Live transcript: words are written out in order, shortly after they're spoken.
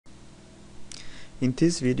In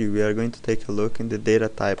this video we are going to take a look in the data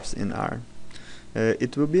types in R.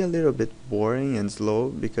 It will be a little bit boring and slow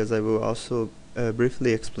because I will also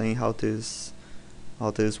briefly explain how this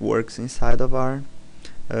works inside of R,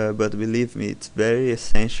 but believe me, it's very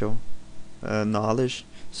essential knowledge,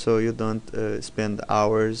 so you don't spend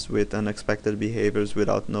hours with unexpected behaviors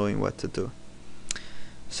without knowing what to do.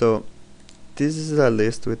 So this is a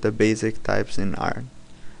list with the basic types in R.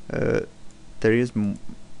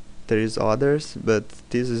 There is others, but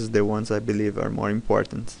this is the ones I believe are more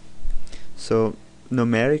important. So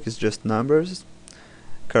numeric is just numbers,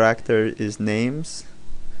 character is names,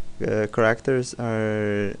 characters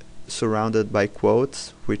are surrounded by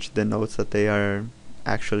quotes, which denotes that they are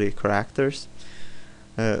actually characters.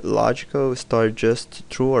 Logical store just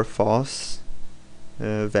true or false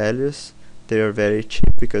values. They are very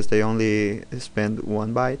cheap because they only spend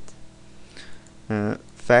 1 byte.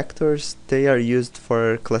 Factors, they are used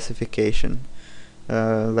for classification.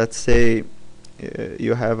 Let's say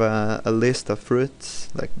you have a list of fruits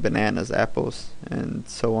like bananas, apples, and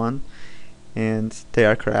so on, and they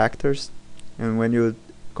are characters, and when you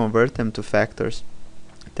convert them to factors,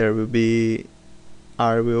 there will be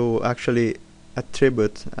R will actually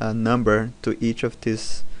attribute a number to each of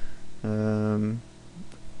these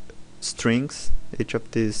strings, each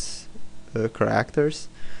of these characters.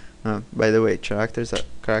 By the way,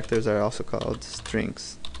 characters are also called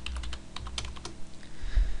strings,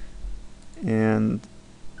 and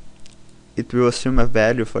it will assume a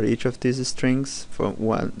value for each of these strings, for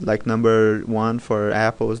one, like number 1 for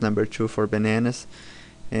apples, number 2 for bananas,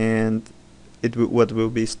 and what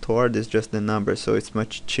will be stored is just the number, so it's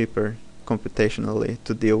much cheaper computationally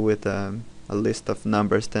to deal with a list of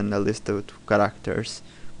numbers than a list of characters,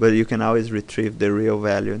 but you can always retrieve the real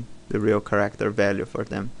value, the real character value for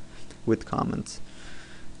them with comments.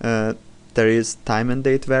 There is time and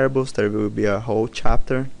date variables. There will be a whole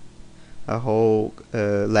chapter, a whole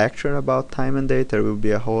lecture about time and date. There will be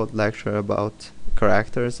a whole lecture about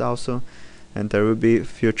characters also, and there will be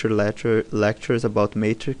future lectures about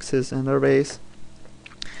matrices and arrays.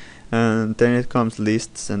 And then it comes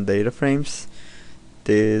lists and data frames.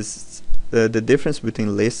 This the difference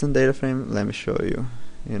between list and data frame, let me show you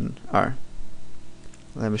in R.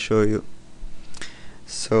 Let me show you.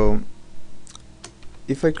 So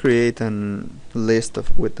if I create a list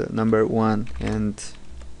with the number 1 and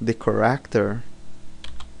the character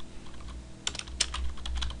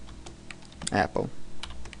apple,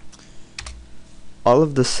 all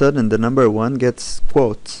of the sudden the number 1 gets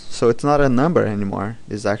quotes, so it's not a number anymore,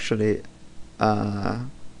 it's actually a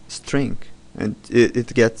string, and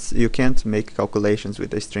it gets, you can't make calculations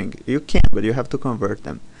with a string. You can, but you have to convert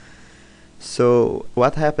them. So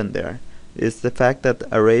what happened there is the fact that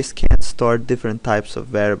arrays can't store different types of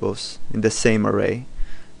variables in the same array,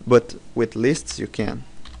 but with lists you can.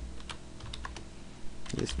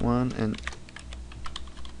 This one, and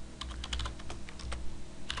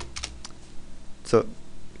so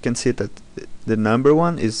you can see that the number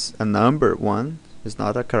 1 is a number 1, is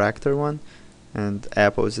not a character 1, and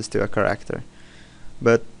apples is still a character.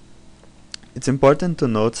 But it's important to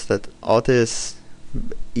note that all this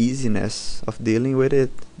easiness of dealing with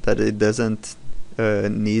it, that it doesn't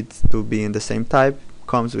need to be in the same type,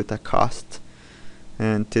 comes with a cost.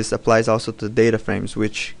 And this applies also to data frames,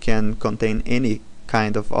 which can contain any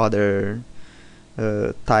kind of other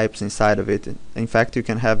types inside of it. In fact, you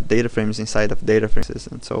can have data frames inside of data frames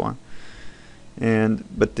and so on.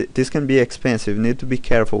 But this can be expensive. You need to be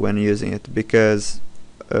careful when using it, because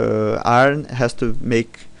R has to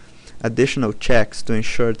make additional checks to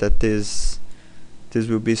ensure that this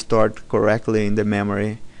will be stored correctly in the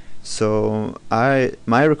memory. So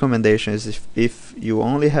my recommendation is, if you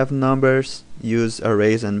only have numbers, use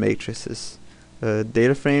arrays and matrices.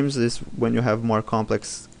 Data frames is when you have more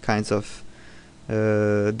complex kinds of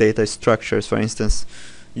data structures. For instance,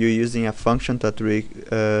 you're using a function that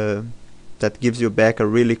gives you back a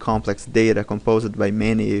really complex data composed by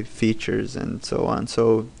many features and so on.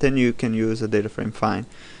 So then you can use a data frame fine.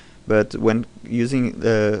 But when using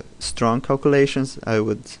strong calculations, I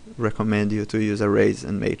would recommend you to use arrays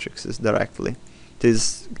and matrices directly.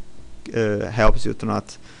 This helps you to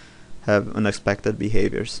not have unexpected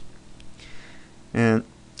behaviors. And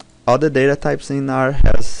all the data types in R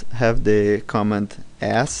have the command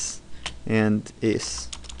as and is.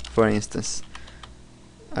 For instance,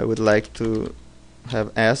 I would like to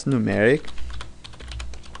have as numeric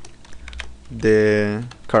the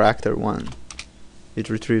character 1. It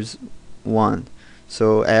retrieves 1.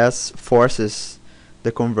 So as forces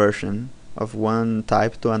the conversion of one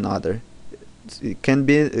type to another. It can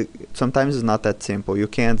be, sometimes it's not that simple. You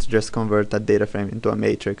can't just convert a data frame into a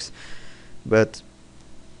matrix. But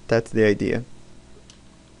that's the idea.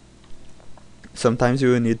 Sometimes you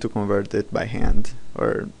will need to convert it by hand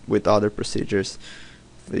or with other procedures.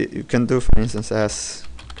 You can do, for instance, as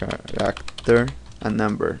character a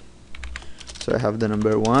number. So I have the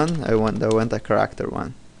number 1, I want a character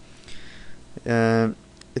 1.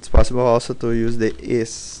 It's possible also to use the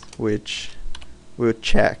is, which will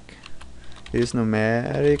check. Is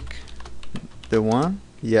numeric the 1?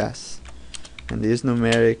 Yes. And is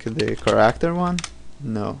numeric the character 1?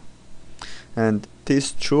 No. And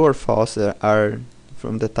these true or false are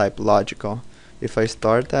from the type logical. If I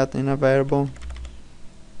start that in a variable,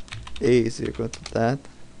 a is equal to that.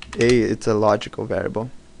 A, it's a logical variable.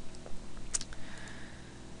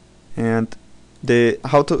 And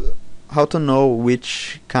how to know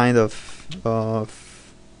which kind of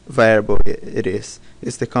variable it is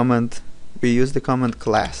the command. We use the command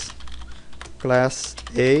class. Class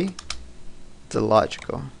A, it's a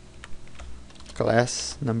logical.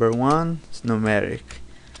 Class number 1 is numeric.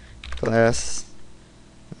 Class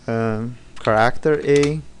character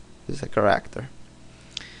A is a character.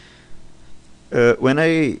 When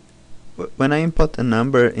I input a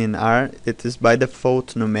number in R, it is by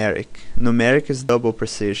default numeric. Numeric is double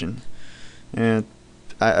precision, and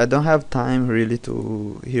I don't have time really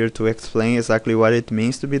here to explain exactly what it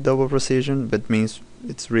means to be double precision, but it means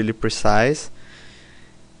it's really precise.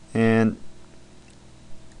 And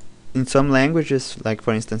in some languages, like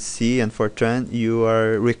for instance C and Fortran, you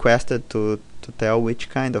are requested to tell which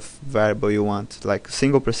kind of variable you want, like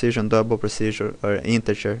single precision, double precision, or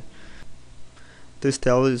integer. This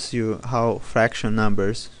tells you how fraction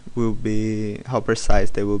numbers will be, how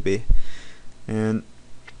precise they will be, and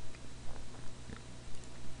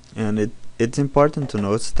it's important to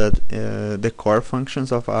note that the core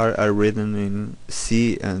functions of R are written in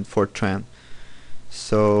C and Fortran.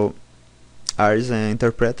 So R is an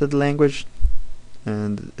interpreted language,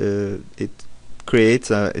 and it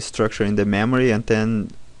creates a structure in the memory, and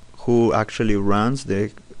then who actually runs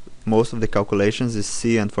most of the calculations is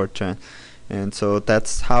C and Fortran. And so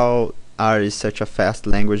that's how R is such a fast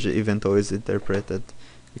language, even though it's interpreted,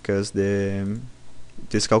 because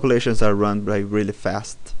these calculations are run by really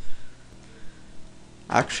fast.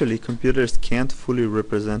 Actually, computers can't fully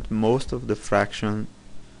represent most of the fraction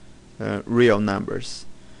real numbers.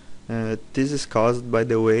 This is caused by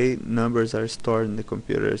the way numbers are stored in the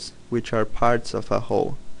computers, which are parts of a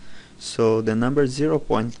whole. So the number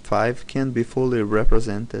 0.5 can be fully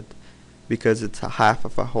represented because it's a half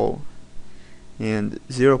of a whole, and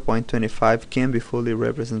 0.25 can be fully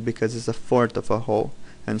represented because it's a fourth of a whole,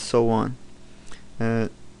 and so on.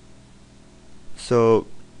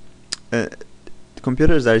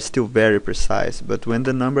 Computers are still very precise, but when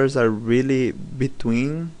the numbers are really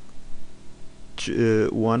between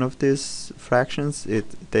one of these fractions,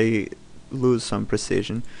 they lose some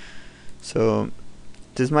precision. So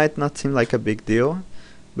this might not seem like a big deal,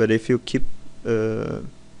 but if you keep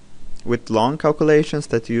with long calculations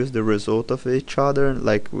that use the result of each other,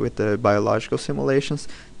 like with the biological simulations,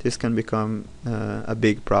 this can become a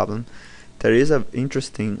big problem. There is an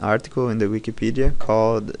interesting article in the Wikipedia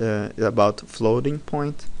called about floating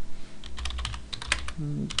point.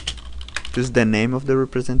 This is the name of the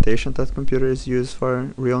representation that computers use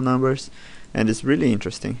for real numbers, and it's really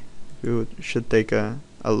interesting. You should take a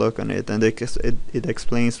look on it, and it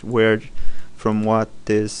explains from what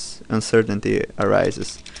this uncertainty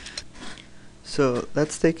arises. So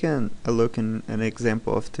let's take a look in an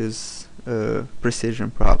example of this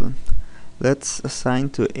precision problem. Let's assign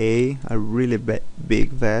to A a really big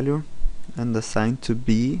value and assign to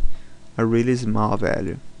B a really small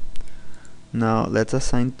value. Now let's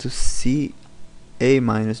assign to C A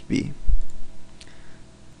minus B.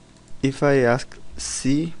 If I ask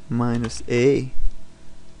C minus A,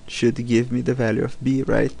 should give me the value of B,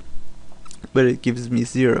 right? But it gives me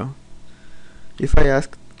 0. If I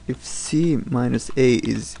ask if C minus A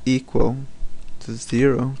is equal to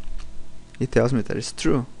 0, it tells me that it's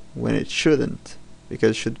true, when it shouldn't,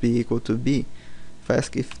 because it should be equal to B. If I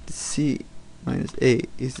ask if C minus A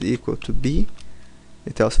is equal to B,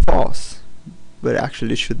 it tells false, but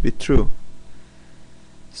actually should be true.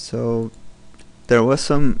 So there was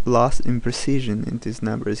some loss in precision in these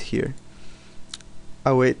numbers here.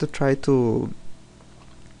 A way to try to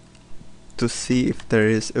see if there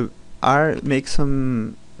is R makes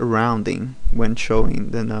some rounding when showing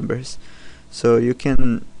the numbers. So you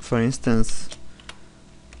can, for instance,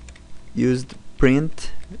 use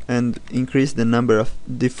print and increase the number of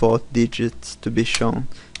default digits to be shown.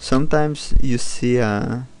 Sometimes you see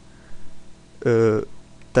that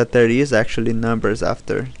there is actually numbers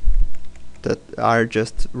after that R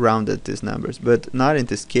just rounded these numbers, but not in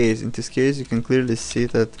this case. In this case, you can clearly see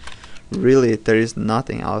that really there is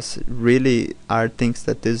nothing else. Really, R thinks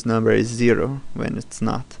that this number is 0 when it's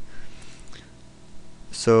not.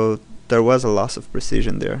 So there was a loss of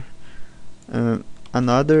precision there.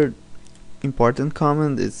 Another important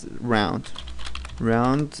command is round.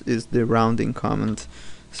 Round is the rounding command.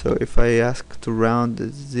 So if I ask to round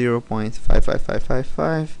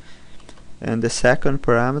 0.55555, and the second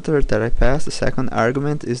parameter that I pass, the second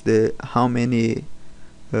argument, is the how many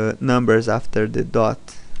numbers after the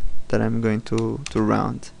dot that I'm going to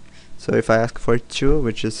round. So if I ask for 2,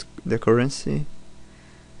 which is the currency,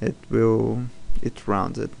 it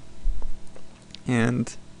rounds it.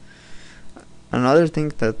 And another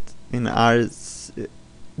thing that in R is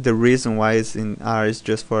the reason why it's in R is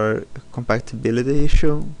just for compatibility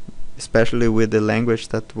issue, especially with the language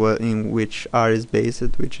that in which R is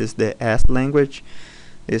based, which is the S language,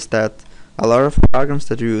 is that a lot of programs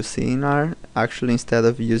that you see in R actually, instead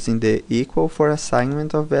of using the equal for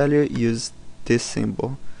assignment of value, use this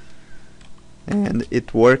symbol. And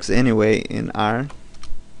it works anyway in R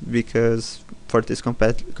because for this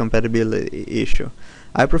compatibility issue.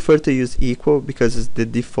 I prefer to use equal because it's the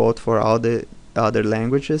default for all the other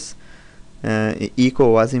languages.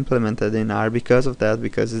 Equal was implemented in R because of that,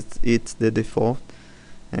 because it's the default.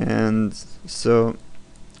 And so,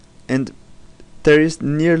 and there is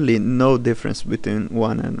nearly no difference between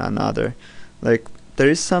one and another. Like, there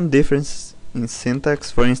is some difference in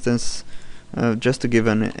syntax. For instance, just to give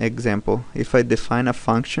an example, if I define a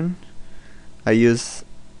function, I use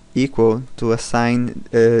equal to assign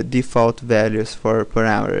default values for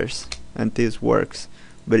parameters, and this works.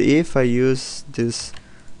 But if I use this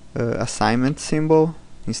assignment symbol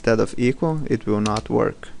instead of equal, it will not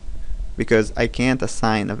work, because I can't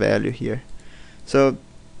assign a value here. So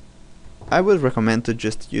I would recommend to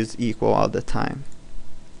just use equal all the time.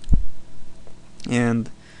 And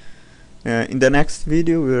in the next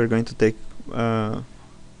video we are going to take a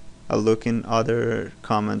look in other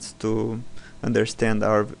commands to understand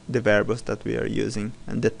the variables that we are using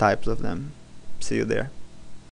and the types of them. See you there.